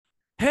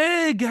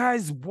Hey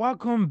guys,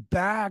 welcome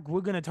back.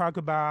 We're gonna talk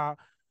about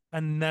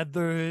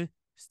another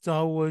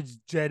Star Wars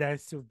Jedi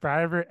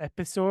Survivor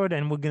episode,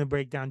 and we're gonna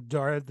break down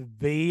Darth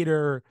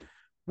Vader.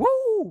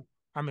 Woo!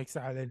 I'm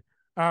excited.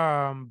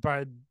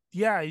 But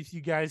yeah, if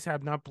you guys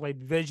have not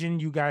played Vision,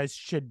 you guys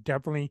should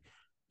definitely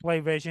play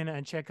Vision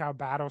and check out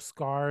Battle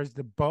Scars,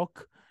 the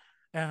book.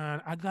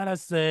 And I gotta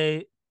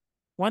say,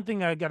 one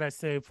thing I gotta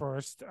say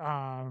first,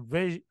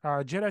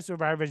 Jedi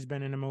Survivor has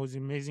been an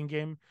amazing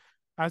game.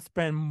 I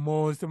spent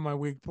most of my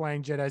week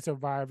playing Jedi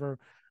Survivor.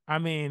 I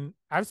mean,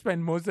 I've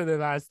spent most of the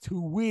last 2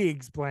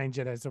 weeks playing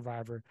Jedi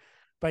Survivor.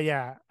 But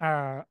yeah,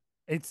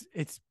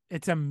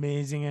 it's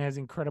amazing and has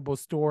incredible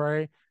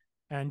story.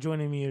 And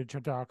joining me to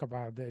talk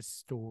about this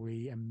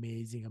story,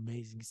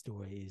 amazing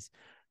stories,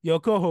 your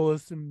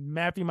co-host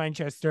Matthew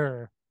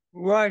Manchester.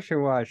 Wash,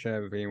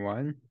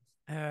 everyone.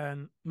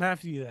 And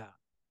Matthew, yeah,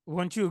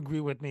 won't you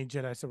agree with me?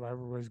 Jedi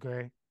Survivor was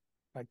great.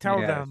 Like, tell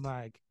Yes, them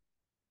like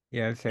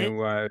yes, it it.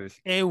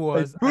 was. It Like,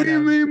 was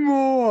bring me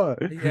more.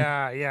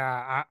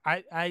 yeah.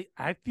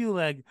 I feel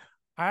like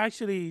I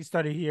actually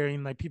started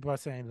hearing like people are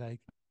saying like,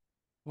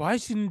 why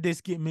shouldn't this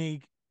get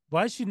made?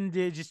 Why shouldn't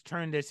they just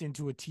turn this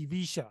into a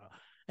TV show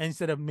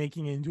instead of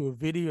making it into a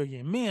video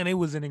game? Man, it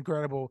was an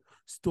incredible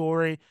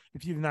story.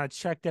 If you've not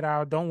checked it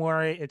out, don't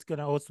worry. It's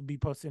gonna also be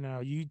posted on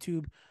our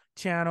YouTube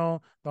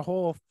channel. The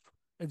whole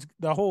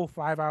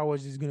 5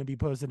 hours is gonna be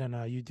posted on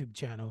our YouTube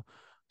channel.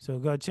 So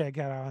go check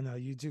it out on our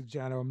YouTube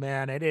channel.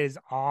 Man, it is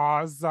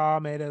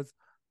awesome. It is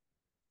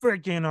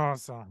freaking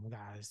awesome,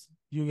 guys.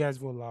 You guys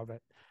will love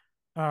it.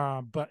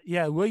 But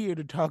yeah, we're here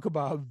to talk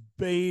about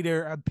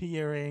Vader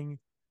appearing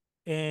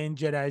in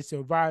Jedi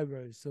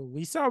Survivor. So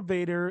we saw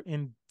Vader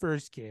in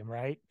first game,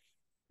 right?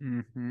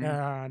 Mm-hmm.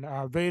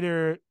 And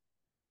Vader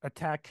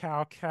attacked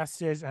Cal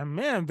Kestis, and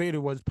man,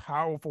 Vader was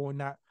powerful in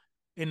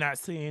that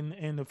scene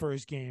in the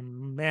first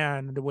game.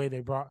 Man, the way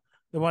they brought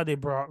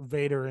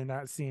Vader in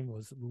that scene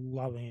was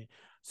loving it.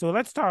 So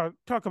let's talk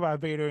about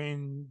Vader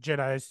in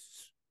Jedi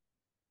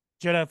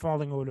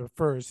Falling Order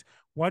first.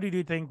 What did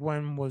you think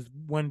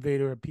when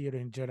Vader appeared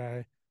in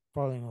Jedi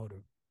Falling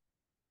Order?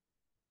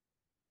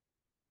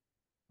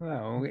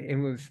 Well, it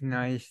was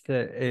nice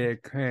that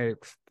it kind of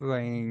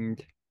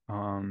explained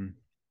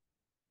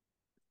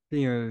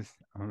Theo's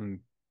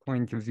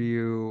point of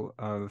view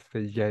of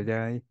the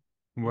Jedi,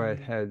 what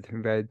Mm-hmm.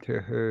 had led to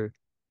her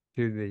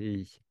to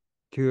the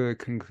to a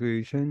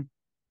conclusion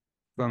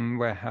from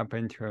what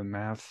happened to her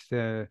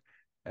master,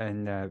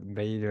 and that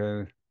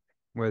Vader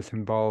was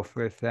involved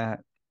with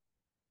that.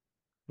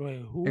 Wait,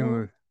 It was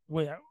who?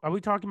 Wait, are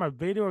we talking about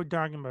Vader or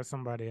talking about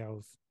somebody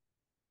else?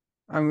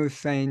 I was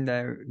saying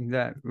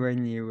that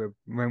when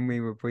we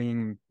were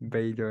bringing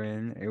Vader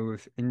in, it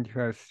was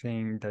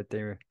interesting that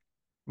the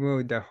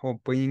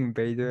whole bringing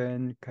Vader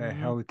in kind of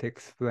Mm-hmm. helped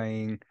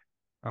explain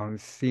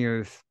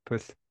Seer's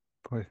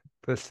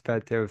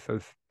perspective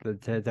of the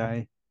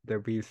Jedi, the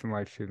reason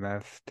why she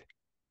left,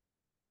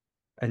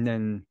 and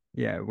then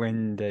yeah,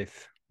 when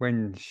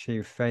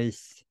she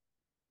faced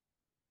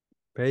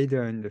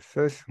Vader in the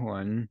first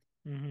one,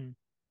 Mm-hmm.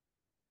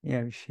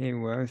 yeah, she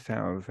was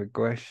out of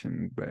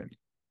aggression, but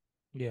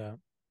Yeah.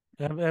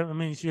 I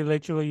mean, she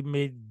literally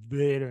made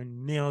Vader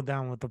kneel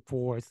down with the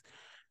Force.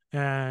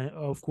 And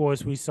of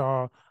course, we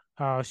saw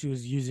how she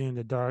was using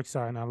the dark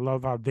side. And I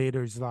love how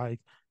Vader's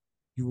like,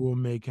 you will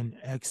make an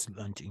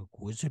excellent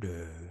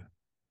Inquisitor.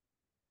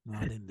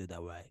 I didn't do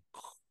that right.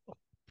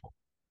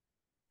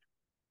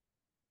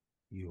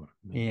 You will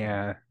make an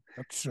yeah,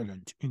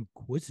 excellent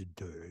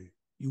Inquisitor.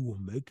 You will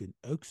make an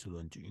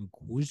excellent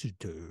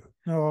Inquisitor.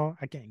 No,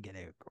 I can't get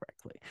it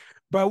correctly.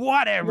 But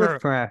whatever.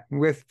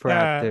 with Uh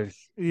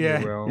practice, you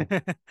yeah. will.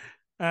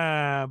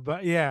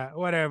 But yeah,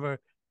 whatever.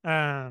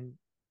 Um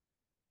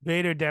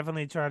Vader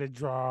definitely tried to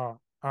draw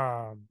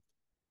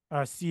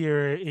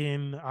Seer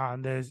in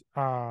on this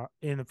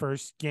in the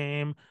first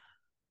game,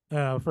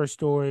 first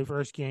story,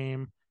 first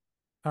game,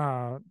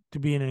 to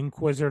be an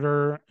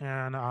Inquisitor,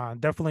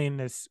 and definitely in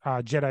this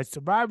Jedi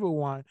Survival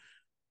one,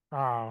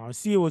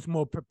 Seer was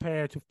more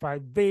prepared to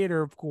fight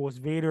Vader. Of course,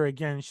 Vader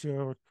again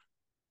showed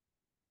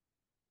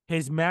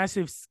his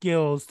massive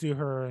skills to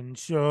her and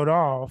showed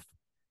off.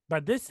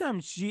 But this time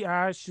she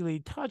actually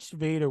touched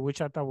Vader, which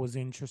I thought was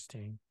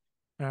interesting.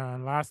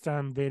 And last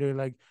time Vader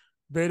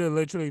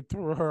literally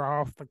threw her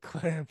off the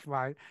cliff.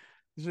 Like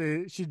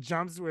she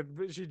jumps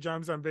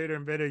on Vader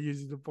and Vader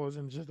uses the force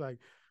and just like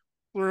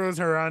throws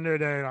her under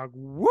there, like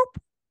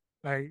whoop.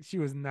 Like she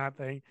was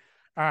nothing.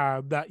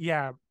 But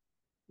yeah,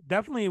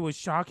 definitely it was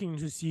shocking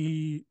to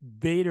see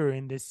Vader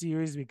in this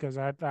series because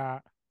I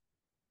thought,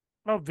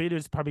 well,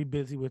 Vader's probably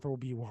busy with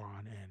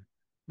Obi-Wan, and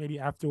maybe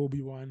after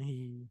Obi-Wan,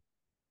 he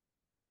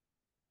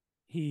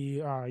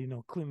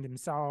cleaned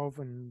himself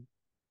and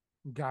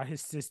got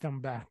his system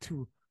back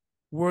to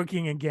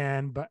working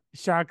again. But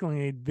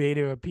shockingly,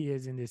 Vader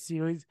appears in this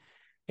series,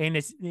 and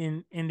it's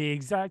in the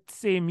exact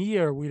same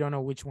year. We don't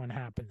know which one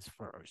happens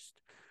first,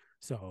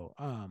 so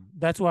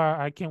that's why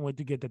I can't wait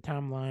to get the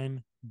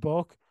timeline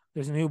book.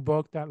 There's a new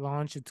book that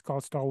launched. It's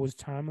called Star Wars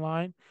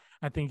Timeline.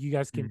 I think you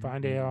guys can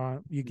find it Mhm.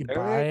 on. You can Very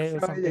buy it or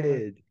something like.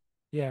 excited.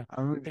 Yeah.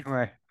 I'm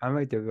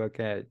going to look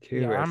at it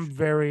Yeah, too. I'm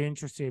very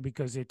interested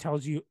because it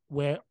tells you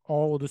where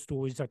all the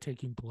stories are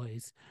taking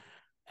place,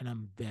 and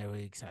I'm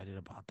very excited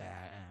about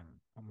that. And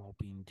I'm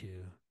hoping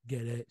to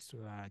get it so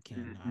that I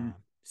can Mhm.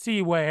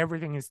 see where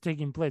everything is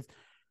taking place.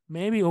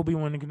 Maybe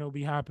Obi-Wan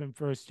Kenobi happen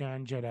first,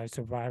 Gen Jedi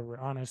Survivor.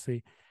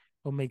 Honestly,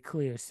 will make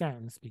clear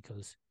sense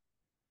because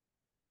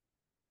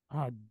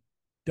uh,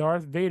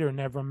 Darth Vader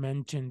never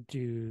mentioned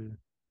to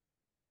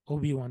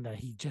Obi-Wan that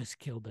he just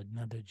killed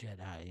another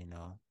Jedi. And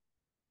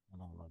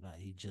all of that.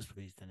 He just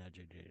raised another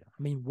Jedi.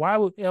 I mean, why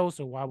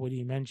would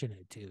he mention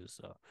it too?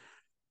 So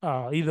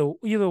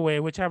either way,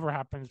 whichever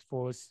happens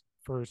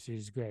first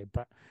is great.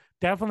 But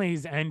definitely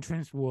his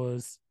entrance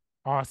was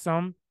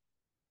awesome.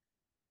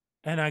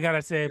 And I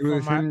gotta say, It from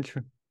was my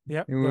inter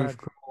yep, it go was ahead.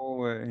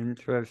 cool or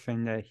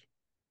interesting that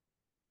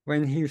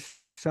when he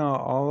saw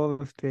all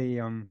of the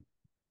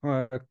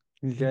Hor-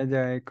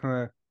 Jedi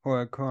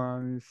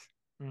Horcrux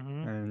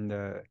Mm-hmm. and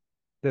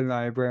the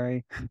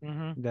library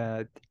Mm-hmm.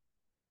 that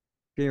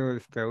he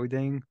was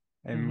building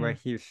and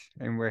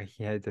Mm-hmm. what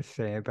he had to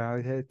say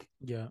about it,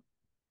 Yeah.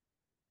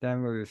 that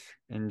was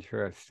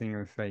interesting. It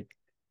was like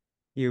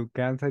you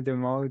gather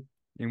them all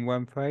in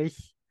one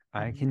place,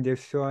 I Mm-hmm. can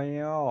destroy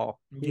it all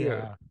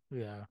here. Yeah.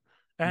 Yeah.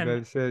 And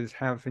Versus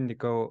having to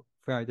go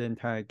throughout the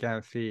entire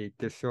galaxy,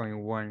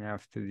 destroying one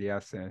after the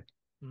other.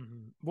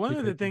 one You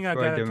of the could things I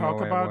destroy gotta them talk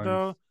all at about once.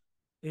 though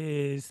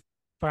is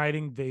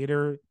fighting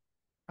Vader.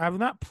 I've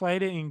not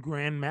played it in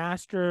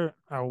Grandmaster.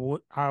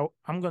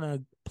 I'm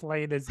gonna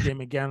play this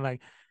game again.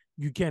 Like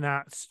you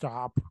cannot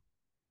stop.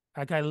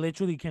 Like I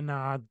literally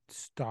cannot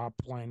stop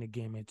playing the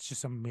game. It's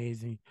just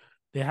amazing.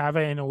 They have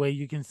it in a way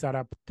you can set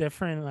up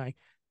different like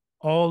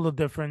all the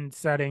different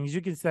settings.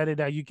 You can set it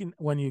that you can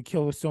when you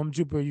kill a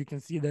stormtrooper, you can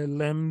see their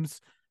limbs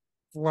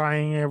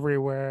flying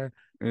everywhere.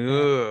 And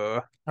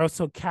Ugh.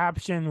 also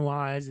caption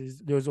wise is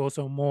there's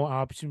also more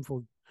option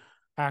for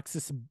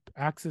access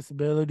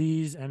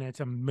accessibilities and it's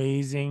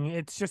amazing.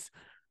 It's just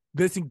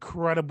this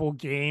incredible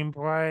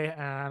gameplay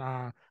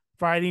and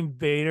fighting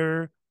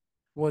Vader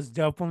was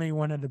definitely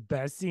one of the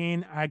best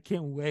scene. I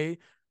can't wait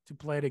to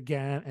play it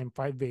again and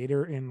fight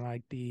Vader in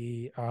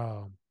the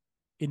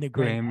Grandmaster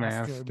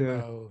Grandmaster.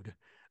 mode.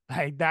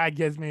 Like that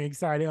gets me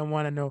excited. I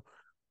want to know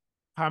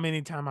how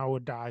many times I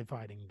would die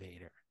fighting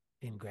Vader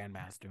in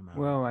Grandmaster mode.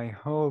 Well, I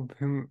hope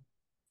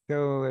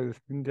so as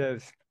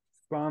this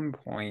spawn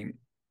point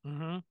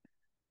Mm-hmm.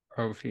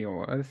 of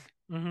yours.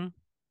 Mm-hmm.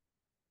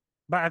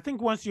 But I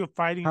think once you're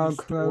fighting the How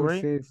close story,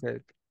 is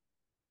it?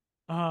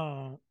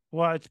 well,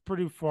 it's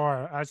pretty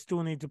far. I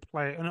still need to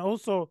play, and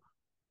also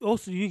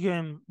you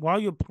can while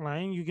you're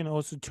playing, you can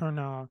also turn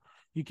down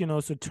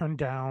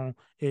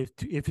if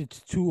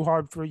it's too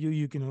hard for you,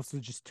 you can also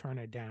just turn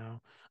it down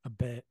a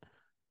bit.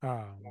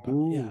 But yeah,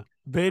 Ooh,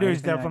 Vader I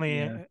is have an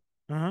definitely,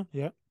 idea.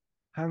 yeah,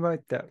 How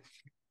about this?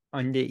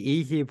 On the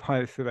easy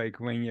parts, like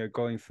when you're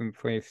going from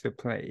place to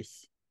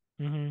place,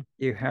 mm-hmm,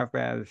 you have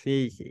that as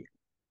easy.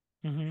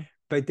 mm-hmm,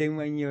 But then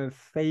when you're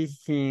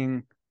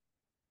facing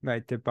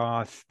like the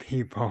boss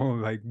people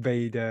like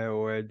Vader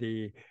or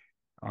the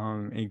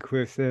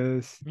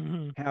Inquisitors,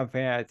 mm-hmm. have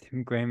that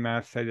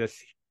Grandmaster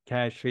just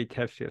casually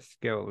test your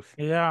skills.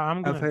 Yeah,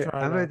 I'm gonna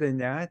try Other that. than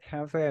that,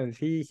 have it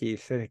as easy.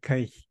 So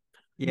because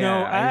No,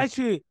 yeah,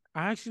 I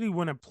I actually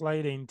want to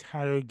play the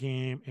entire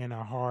game in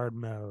a hard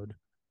mode.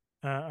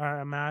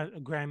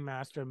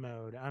 Grandmaster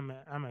mode.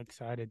 I'm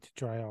excited to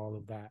try all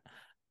of that.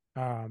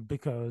 do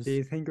Because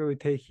you think it would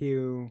take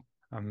you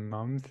a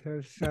month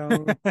or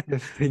so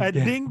I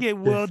think it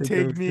will just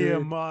to go take me a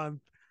through it?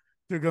 month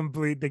to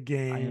complete the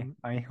game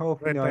I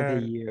hope with not a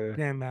the year.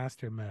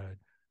 Grandmaster mode.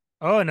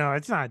 Oh no,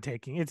 it's not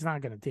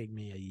gonna take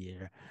me a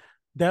year.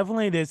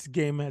 Definitely this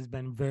game has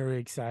been very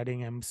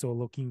exciting. I'm so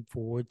looking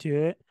forward to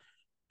it.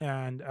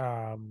 And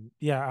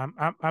yeah,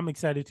 I'm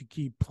excited to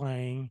keep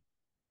playing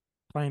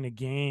the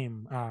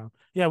game.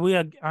 Yeah, we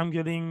are. I'm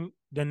getting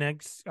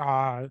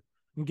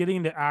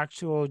the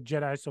actual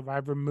Jedi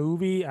Survivor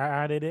movie.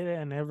 I added it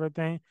and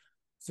everything,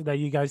 so that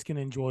you guys can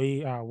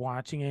enjoy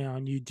watching it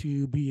on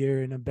YouTube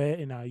here in a bit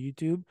in our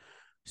YouTube.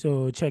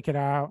 So check it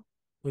out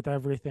with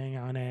everything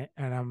on it,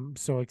 and I'm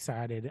so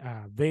excited.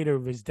 Vader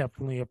was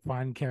definitely a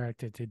fun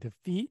character to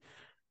defeat.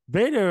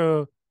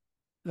 Vader,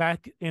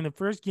 like in the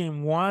first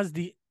game, was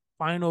the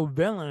final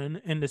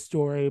villain in the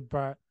story,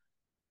 but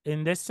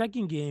in this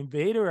second game,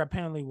 Vader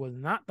apparently was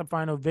not the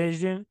final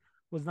vision,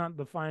 was not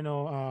the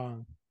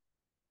final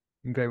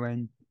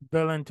Villain.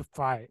 villain to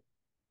fight.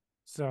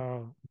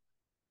 So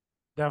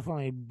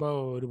definitely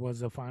Bode was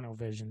the final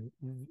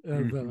Hmm.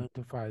 villain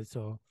to fight.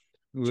 So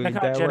check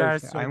Well, out Jedi I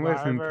wasn't Survivor,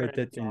 and it's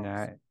predicting awesome.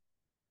 that.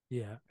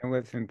 Yeah. I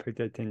wasn't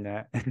predicting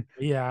that.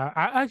 Yeah,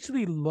 I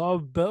actually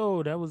love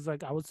Bode. I was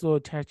so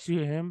attached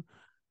to him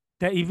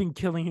that even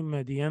killing him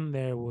at the end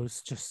there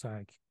was just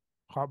like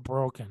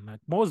heartbroken. Like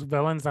most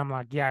villains, I'm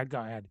like, yeah,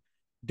 go ahead.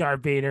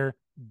 Darth Vader,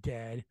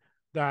 dead.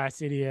 Darth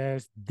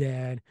Sidious,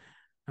 dead.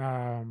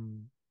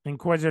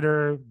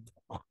 Inquisitor,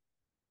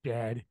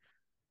 dead.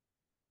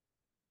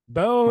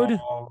 Bode,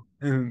 Maul.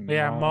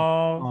 yeah,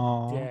 Maul. Maul,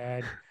 Maul.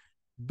 dead.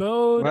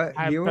 Bode, What?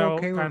 I You felt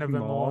okay kind with of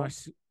Maul?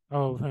 remorse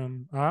of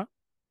him. Huh?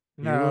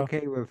 You No.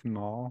 okay with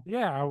Maul?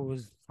 Yeah, I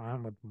was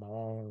fine with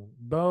Maul.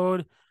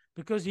 Bode,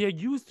 because you're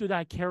used to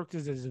that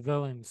characters as a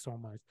villain so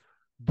much.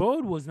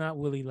 Bode was not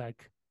really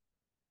like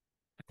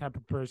a type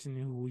of person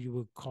who you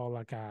would call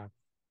like a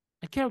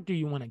character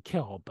you want to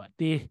kill, but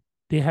they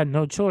had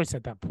no choice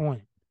at that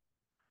point.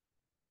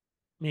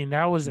 I mean,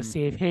 that was a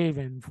safe Mm-hmm.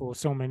 haven for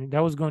so many.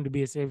 That was going to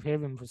be a safe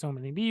haven for so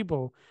many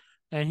people,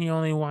 and he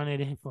only wanted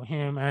it for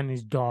him and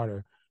his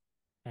daughter.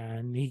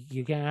 And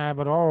you can't have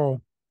it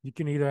all. You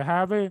can either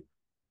have it.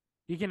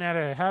 You can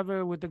either have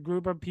it with a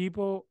group of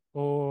people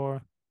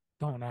or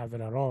don't have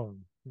it at all.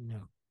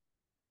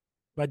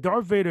 But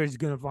Darth Vader is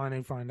gonna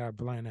finally find that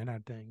planet, I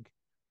think.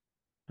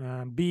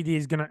 BD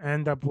is gonna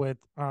end up with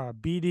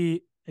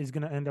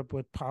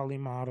poly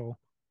model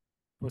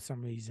for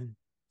some reason.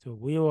 So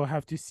we will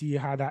have to see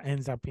how that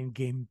ends up in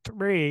game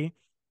 3.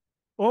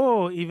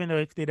 Or even though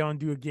if they don't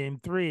do a game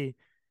 3,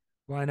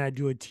 why not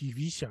do a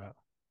TV show?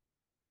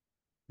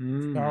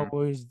 Star Mm.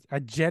 Wars, a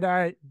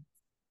Jedi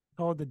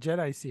called the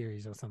Jedi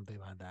series or something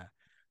like that.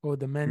 Or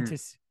the Mm.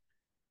 Mentis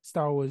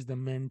Star Wars, the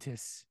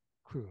Mentis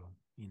crew,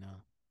 you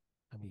know.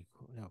 That'd be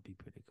cool. That would be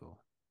pretty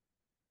cool.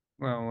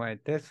 Well,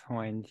 at this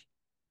point,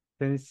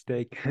 since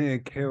they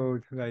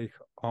killed like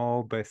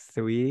all but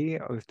 3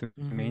 of the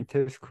Mm-hmm.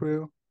 Mantis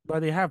crew, But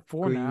they have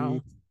 4 Greed,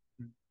 now.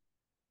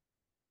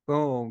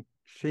 well,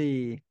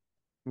 she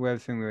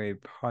wasn't really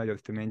part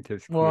of the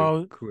Mantis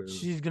Well, crew.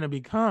 she's gonna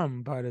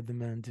become part of the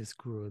Mantis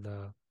crew,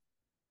 though.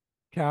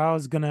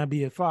 Cal's gonna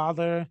be a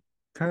father,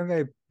 Kind of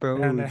like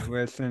and Bode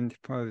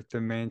wasn't part of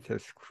the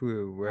Mantis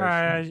crew, was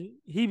uh, he?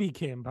 he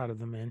became part of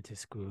the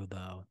Mantis crew,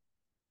 though.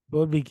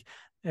 But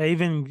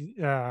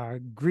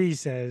even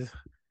Grease says,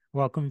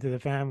 "Welcome to the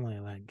family."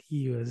 Like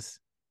he was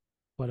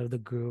part of the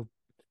group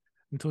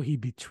until he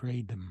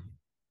betrayed them,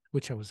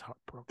 which I was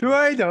heartbroken.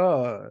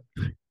 Traitor!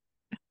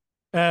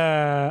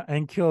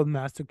 And killed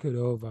Master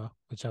Cordova,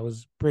 which I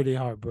was pretty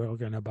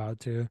heartbroken about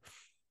too.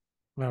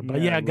 But Yeah,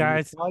 yeah, when you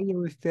guys. thought he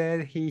was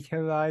dead, he's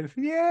alive.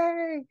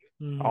 Yay!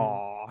 Mm,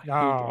 Oh, he oh,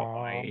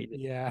 died.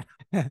 yeah.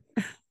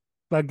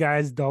 But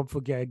guys, don't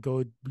forget,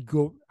 go.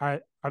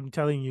 I'm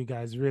telling you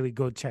guys, really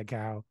go check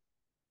out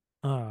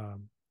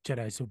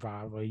Jedi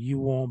Survivor. You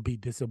won't be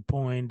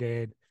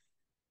disappointed.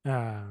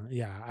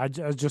 Yeah, I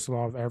just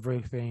love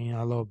everything.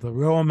 I love the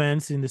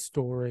romance in the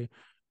story,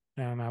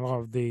 and I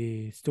love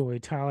the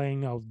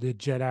storytelling of the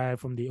Jedi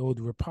from the Old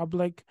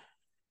Republic.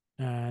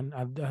 And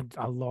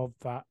I love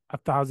that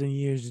 1,000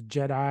 years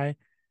Jedi. I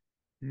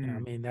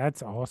Hmm. mean,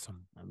 that's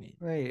awesome. I mean,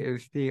 Wait,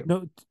 is the no,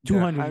 the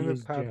 200 High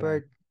years Jedi.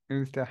 Republic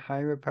is the High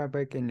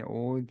Republic and the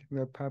Old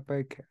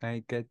Republic?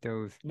 I get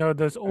those No,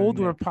 there's Old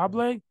mixed up.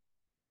 Republic.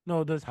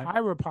 No, there's I High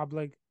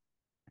Republic.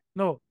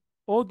 No,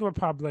 Old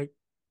Republic,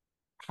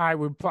 High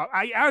Republic.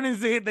 I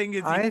honestly think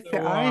it's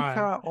either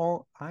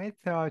one. I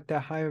thought the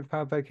High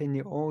Republic and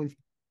the Old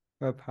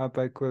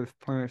Republic was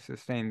pretty much the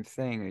same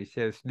thing. It's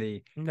just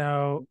the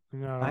No,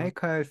 no, no. I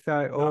thought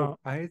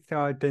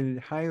the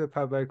High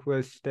Republic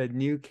was the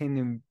new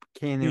canon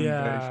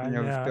Yeah, version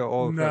of the no,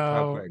 Old no,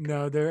 Republic.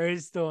 no. There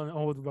is still an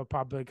Old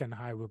Republic and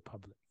High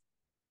Republic.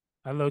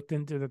 I looked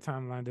into the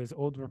timeline. There's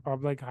Old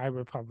Republic, High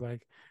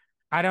Republic.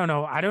 I don't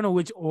know. I don't know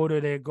which order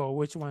they go,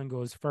 which one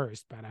goes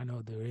first, but I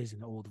know there is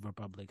an Old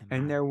Republic and a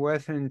And High. there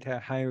wasn't a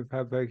High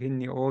Republic in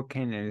the old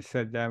canon,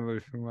 so that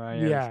was why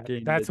I was Yeah,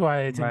 getting that's it,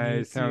 why it's a why new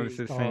it sounds series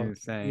the called. same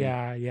thing.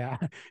 Yeah, yeah.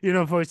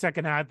 For a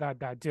second I thought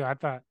that too. I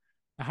thought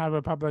the High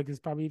Republic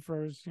is probably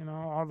first.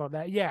 All of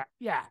that. Yeah,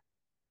 yeah.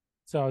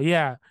 So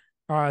yeah,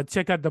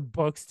 check out the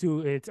books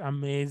too. It's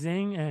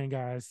amazing. And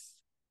guys,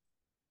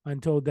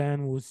 until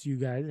then, we'll see you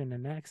guys in the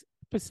next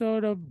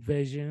episode of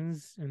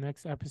Visions, the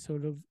next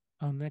episode of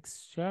our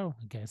next show,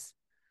 I guess.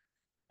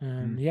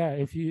 And Mm. yeah,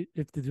 if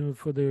to do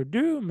further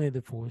ado, may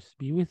the force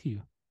be with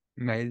you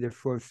May the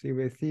force be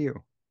with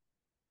you,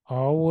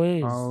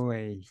 always.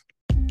 always.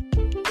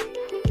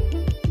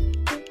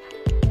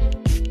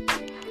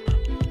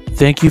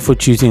 Thank you for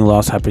choosing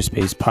Lost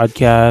Hyperspace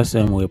Podcast,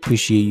 and we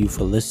appreciate you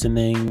for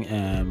listening.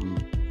 And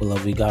we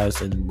love you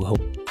guys, and we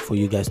hope for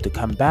you guys to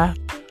come back.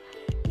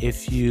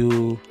 If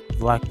you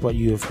like what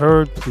you have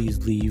heard,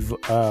 please leave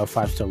a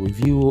 5-star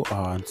review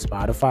on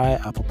Spotify,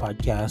 Apple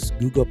Podcasts,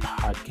 Google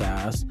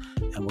Podcasts,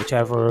 and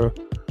whichever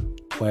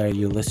where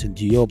you listen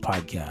to your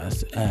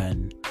podcast.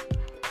 And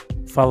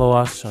follow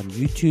us on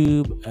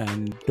YouTube,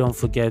 and don't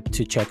forget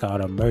to check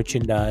out our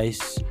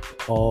merchandise.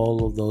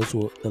 All of those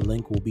the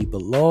link will be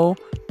below.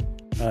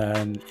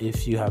 And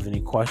if you have any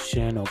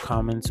question or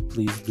comments,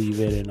 please leave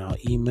it in our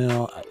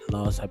email at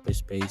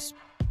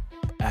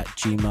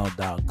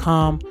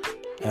losthyperspace@gmail.com.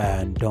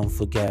 And don't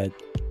forget,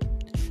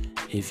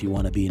 if you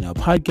want to be in our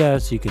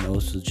podcast, you can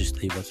also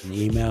just leave us an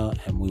email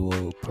and we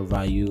will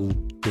provide you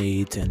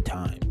dates and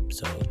time.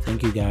 So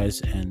thank you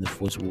guys, and the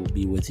force will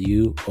be with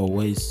you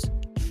always.